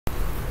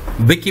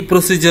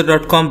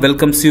Wikiprocedure.com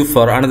welcomes you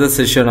for another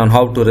session on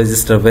how to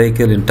register a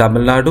vehicle in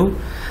Tamil Nadu.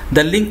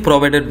 The link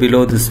provided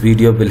below this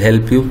video will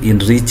help you in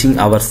reaching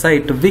our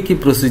site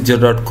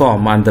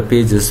wikiprocedure.com, and the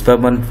page is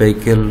permanent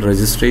vehicle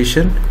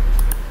registration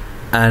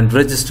and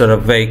register a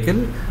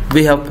vehicle.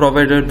 We have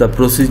provided the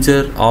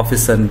procedure,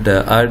 office and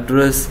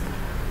address,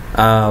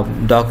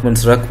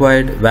 documents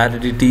required,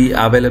 validity,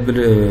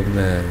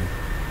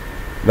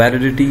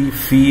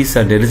 fees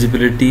and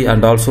eligibility,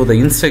 and also the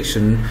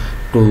instruction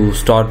to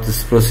start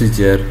this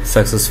procedure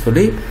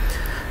successfully.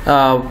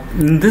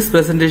 In this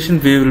presentation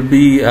we will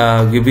be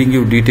giving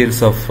you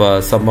details of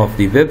some of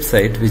the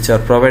websites which are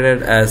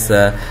provided as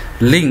a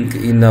link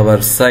in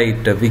our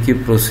site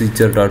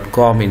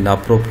wikiprocedure.com in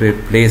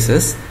appropriate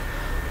places.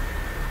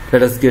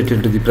 Let us get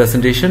into the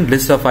presentation.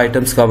 List of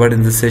items covered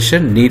in this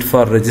session: need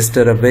for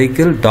register a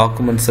vehicle,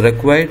 documents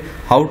required,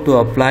 how to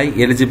apply,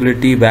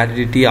 eligibility,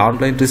 validity,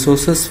 online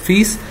resources,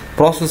 fees,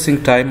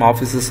 processing time,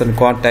 offices and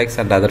contacts,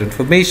 and other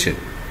information.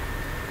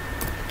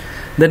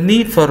 The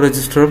need for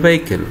register a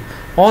vehicle.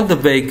 All the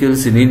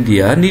vehicles in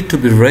India need to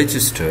be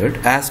registered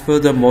as per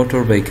the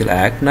Motor Vehicle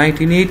Act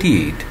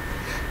 1988.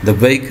 The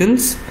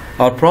vehicles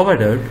are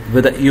provided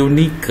with a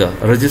unique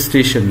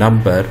registration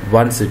number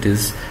once it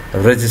is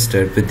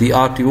registered with the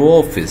RTO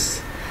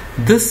office.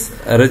 This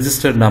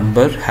registered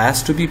number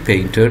has to be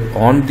painted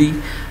on the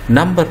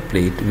number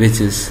plate which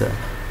is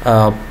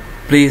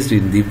placed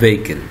in the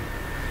vehicle.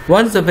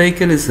 Once the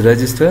vehicle is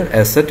registered,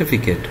 a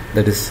certificate,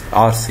 that is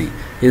RC,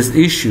 is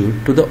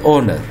issued to the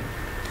owner.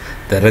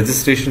 The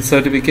registration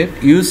certificate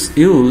is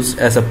used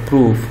as a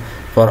proof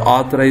for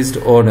authorized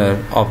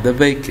owner of the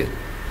vehicle.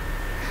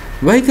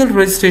 Vehicle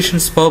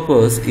registration's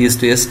purpose is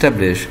to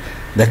establish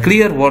the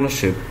clear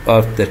ownership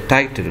of the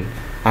title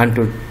and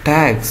to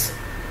tax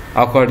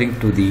according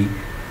to the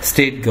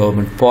state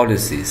government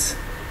policies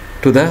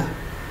to the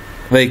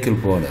vehicle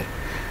owner.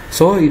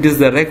 So it is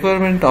the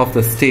requirement of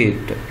the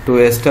state to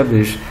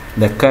establish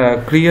the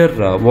clear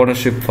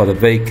ownership for the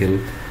vehicle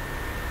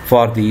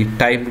for the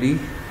timely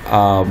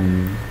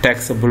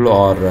taxable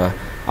or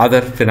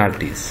other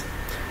penalties.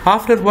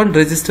 After one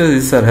registers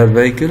his or her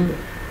vehicle,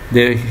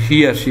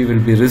 he or she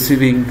will be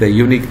receiving the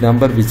unique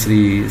number, which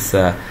is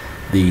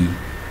the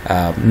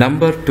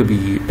number to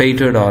be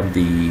painted on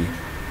the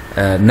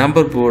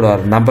number board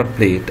or number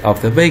plate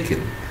of the vehicle.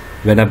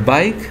 When a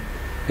bike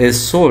is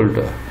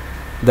sold,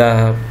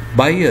 the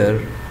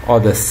buyer or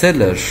the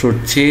seller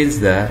should change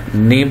the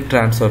name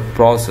transfer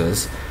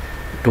process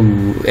to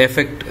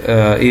effect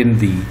in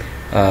the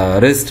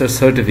register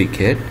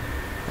certificate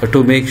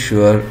to make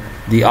sure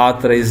the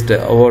authorized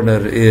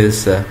owner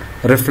is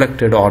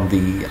reflected on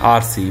the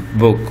RC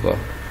book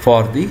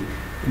for the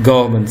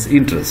government's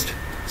interest.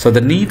 So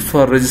the need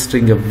for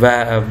registering a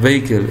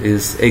vehicle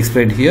is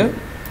explained here.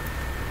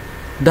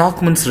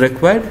 Documents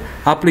required: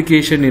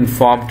 application in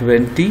Form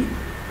 20,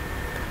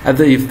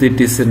 if it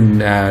is in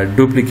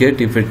duplicate,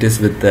 if it is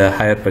with the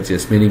hire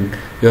purchase, meaning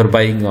you are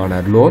buying on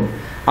a loan.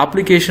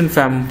 Application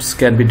forms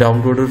can be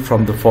downloaded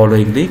from the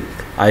following link.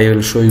 I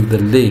will show you the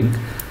link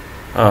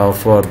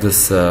for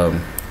this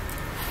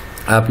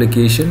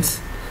applications.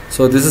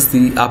 So this is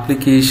the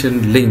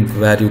application link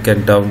where you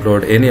can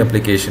download any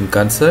application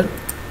concerned.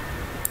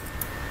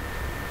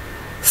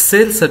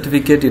 Sales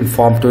certificate in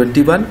Form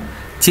 21.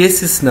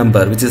 Chassis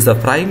number, which is the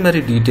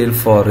primary detail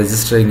for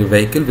registering a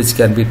vehicle, which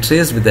can be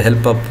traced with the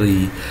help of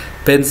the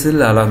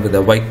pencil along with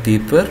the white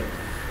paper.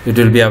 It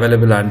will be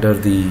available under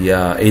the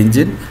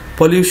engine.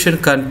 Pollution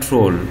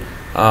control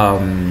or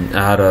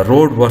a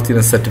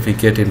roadworthiness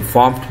certificate in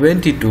Form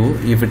 22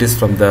 if it is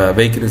from the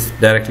vehicle is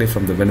directly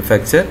from the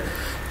manufacturer.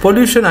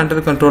 Pollution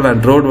under control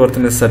and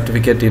roadworthiness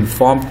certificate in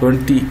Form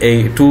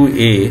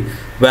 2A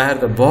where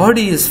the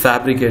body is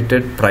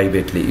fabricated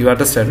privately. You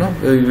understand, no?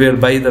 We will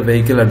buy the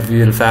vehicle and we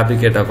will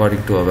fabricate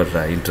according to our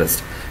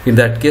interest. In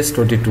that case,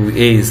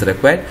 22A is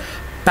required.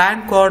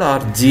 PAN card or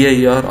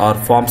GIR or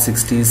Form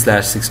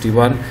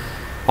 60/61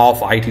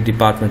 of IT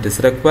department is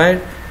required.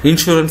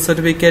 Insurance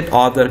certificate,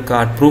 Aadhaar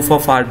card, proof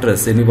of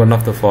address, any one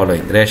of the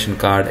following: ration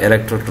card,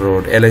 electoral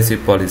road,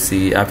 LIC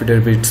policy,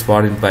 affidavit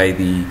sworn by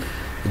the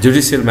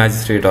judicial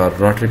magistrate or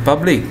notary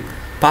public,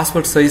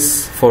 passport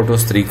size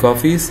photos 3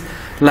 copies,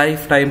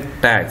 lifetime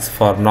tax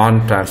for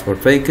non-transport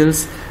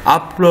vehicles,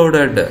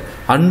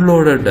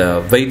 unloaded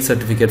weight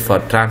certificate for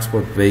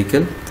transport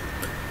vehicle,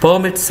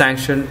 permit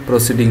sanction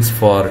proceedings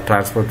for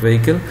transport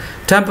vehicle,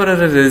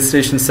 temporary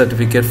registration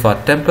certificate for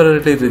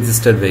temporarily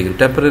registered vehicle.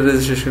 Temporary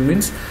registration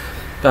means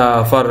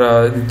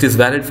it is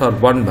valid for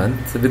 1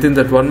 month. Within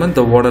that 1 month,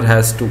 the owner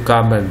has to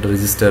come and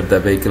register the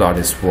vehicle on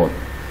his own.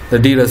 The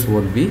dealers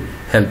won't be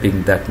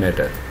helping that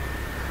matter.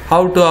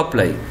 How to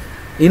apply?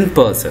 In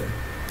person.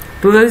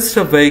 To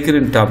register a vehicle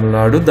in Tamil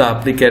Nadu, the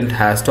applicant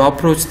has to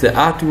approach the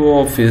RTO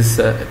office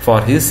for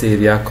his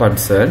area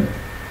concerned.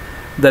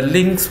 The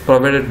links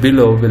provided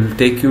below will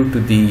take you to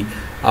the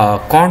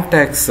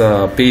contacts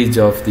page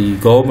of the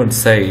government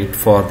site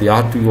for the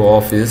RTO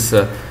office.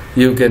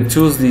 You can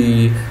choose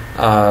the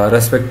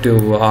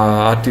respective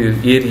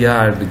RTO area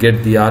and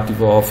get the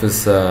RTO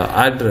office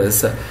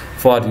address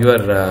for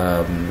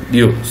your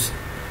use.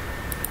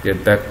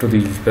 get back to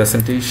the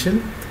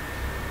presentation.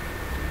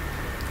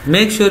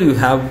 Make sure you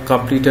have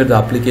completed the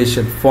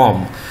application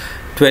form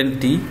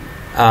 20.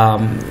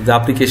 The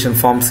application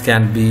forms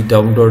can be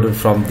downloaded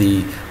from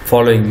the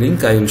following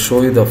link. I will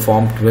show you the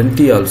form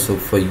 20 also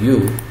for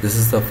you. This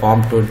is the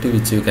form 20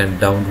 which you can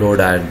download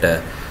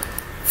and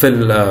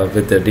fill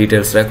with the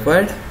details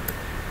required.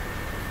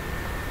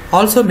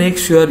 Also make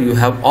sure you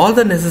have all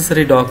the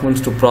necessary documents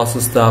to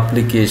process the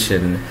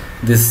application.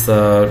 This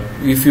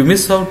if you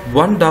miss out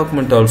one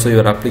document also,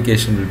 your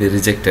application will be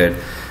rejected.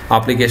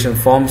 Application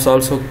forms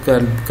also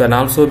can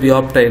also be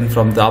obtained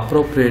from the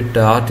appropriate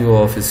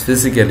RTO office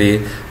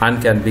physically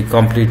and can be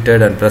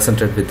completed and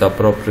presented with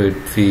appropriate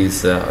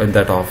fees in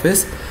that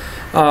office.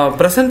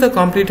 Present the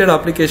completed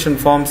application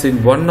forms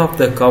in one of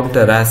the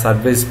counter as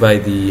advised by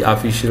the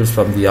officials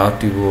from the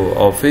RTO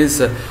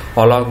office,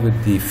 along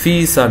with the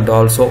fees and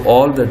also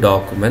all the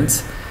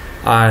documents,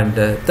 and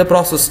the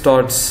process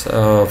starts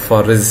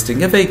for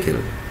registering a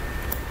vehicle.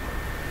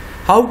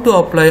 How to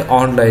apply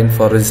online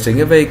for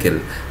registering a vehicle?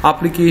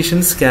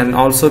 Applications can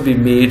also be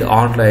made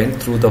online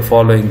through the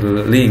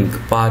following link,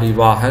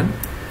 Parivahan.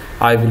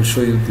 I will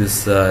show you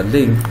this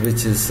link,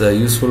 which is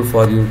useful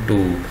for you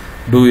to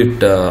do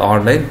it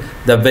online.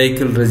 The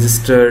vehicle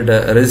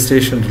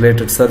registration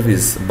related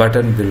service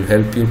button will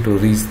help you to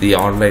reach the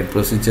online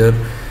procedure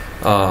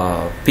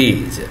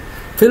page.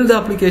 Fill the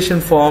application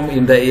form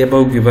in the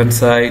above given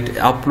site.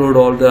 Upload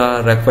all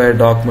the required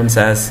documents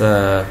as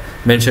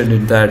mentioned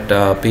in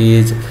that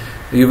page.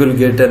 You will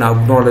get an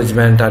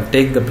acknowledgement and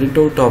take the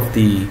printout of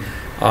the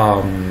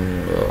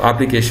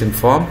application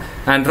form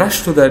and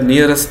rush to the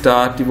nearest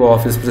RTO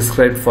office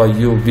prescribed for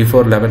you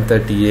before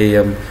 11:30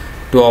 a.m.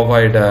 to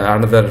avoid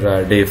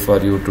another day for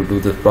you to do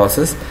the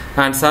process,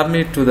 and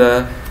submit to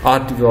the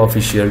RTO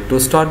official to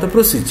start the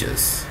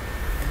procedures.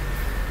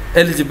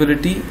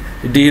 Eligibility: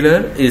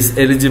 dealer is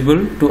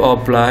eligible to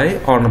apply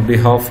on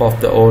behalf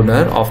of the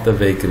owner of the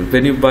vehicle.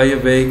 When you buy a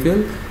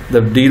vehicle, the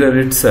dealer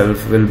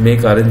itself will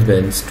make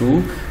arrangements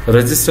to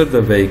register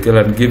the vehicle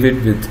and give it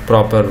with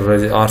proper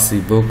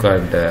RC book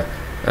and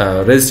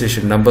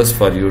registration numbers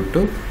for you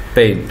to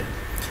paint.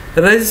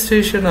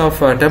 Registration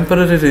of a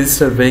temporary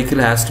registered vehicle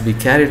has to be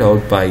carried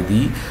out by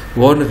the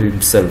owner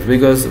himself,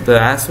 because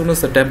as soon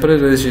as the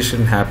temporary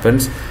registration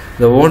happens,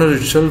 the owner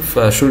itself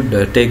should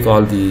take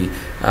all the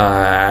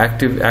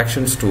active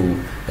actions to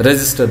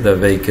register the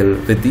vehicle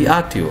with the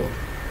RTO.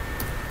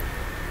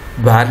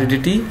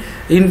 Validity: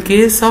 in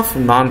case of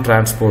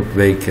non-transport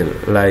vehicle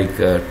like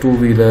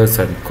two-wheelers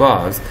and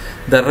cars,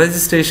 the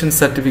registration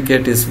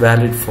certificate is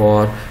valid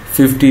for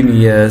 15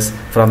 years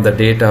from the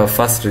date of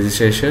first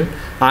registration,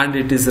 and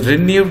it is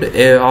renewed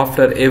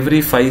after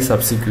every 5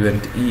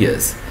 subsequent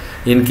years.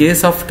 In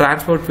case of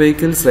transport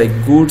vehicles like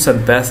goods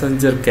and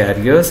passenger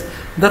carriers,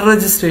 the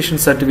registration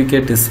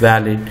certificate is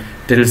valid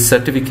till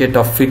certificate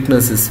of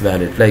fitness is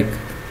valid. Like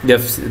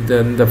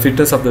then the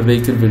fitness of the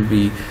vehicle will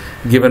be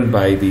given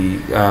by the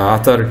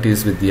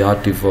authorities with the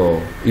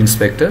RTO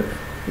inspector.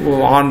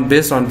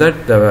 Based on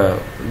that,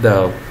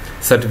 the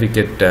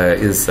certificate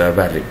is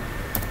valid.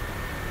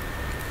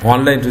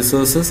 Online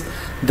resources: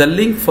 the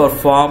link for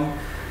form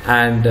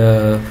and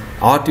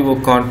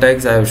RTO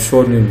contacts I have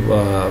shown you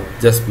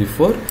just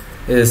before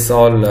is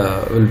all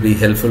will be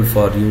helpful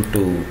for you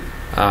to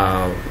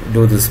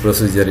do this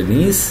procedure in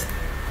ease.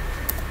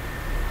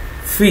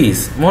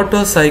 Fees: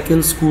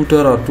 motorcycle,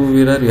 scooter or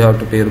two-wheeler, you have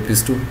to pay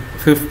rupees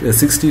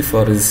 60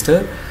 for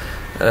register.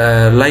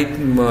 Light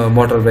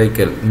motor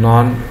vehicle,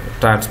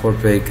 non-transport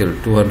vehicle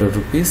 200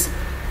 rupees.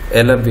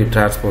 LMV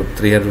transport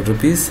 300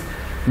 rupees.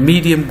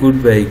 Medium good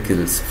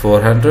vehicles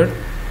 400.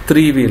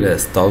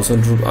 Three-wheelers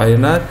 1000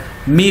 INR.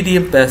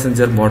 Medium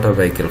passenger motor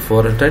vehicle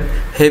 400.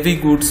 Heavy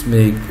goods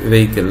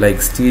vehicle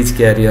like stage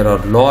carrier or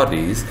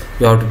lorries,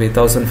 you have to pay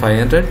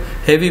 1500.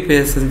 Heavy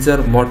passenger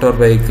motor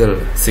vehicle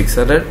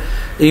 600.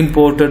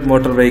 Imported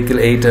motor vehicle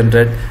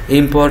 800.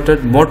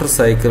 Imported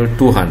motorcycle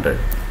 200.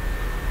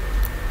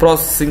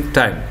 Processing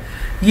time: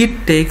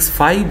 it takes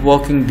 5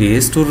 working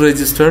days to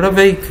register a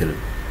vehicle.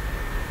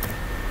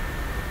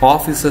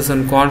 Officers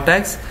and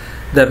contacts: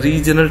 the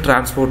regional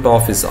transport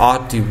office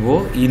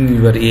RTO in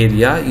your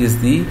area is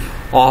the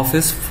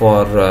office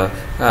for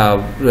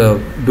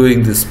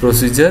doing this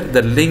procedure.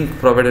 The link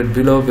provided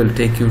below will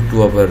take you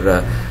to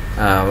our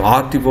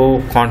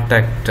RTO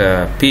contact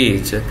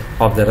page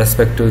of the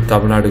respective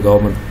Tamil Nadu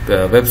government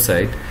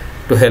website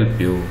to help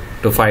you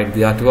to find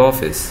the RTO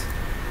office.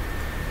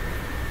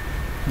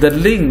 The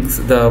links,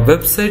 the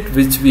website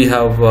which we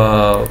have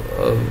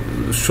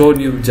shown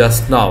you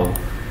just now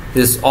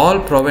is all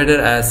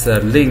provided as a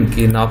link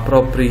in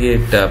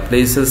appropriate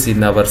places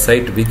in our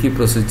site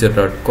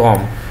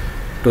wikiprocedure.com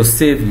to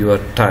save your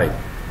time.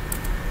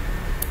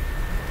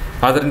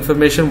 Other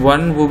information: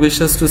 one who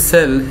wishes to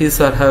sell his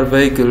or her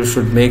vehicle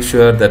should make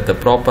sure that the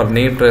proper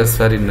name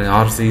transfer in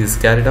RC is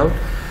carried out.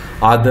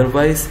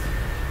 Otherwise,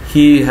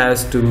 he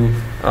has to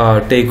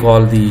take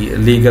all the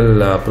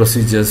legal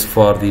procedures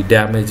for the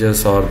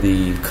damages or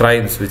the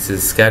crimes which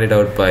is carried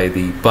out by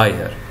the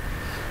buyer.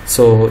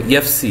 So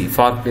FC,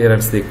 for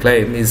clearance, they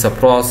claim, is a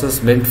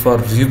process meant for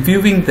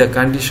reviewing the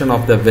condition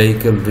of the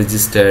vehicle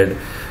registered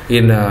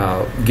in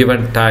a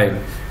given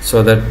time,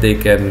 so that they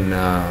can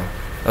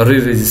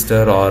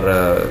re-register or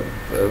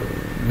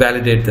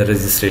validate the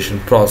registration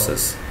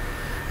process.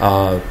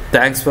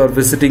 Thanks for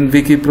visiting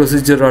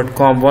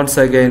wikiprocedure.com once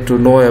again to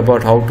know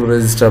about how to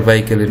register a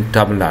vehicle in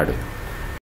Tamil Nadu.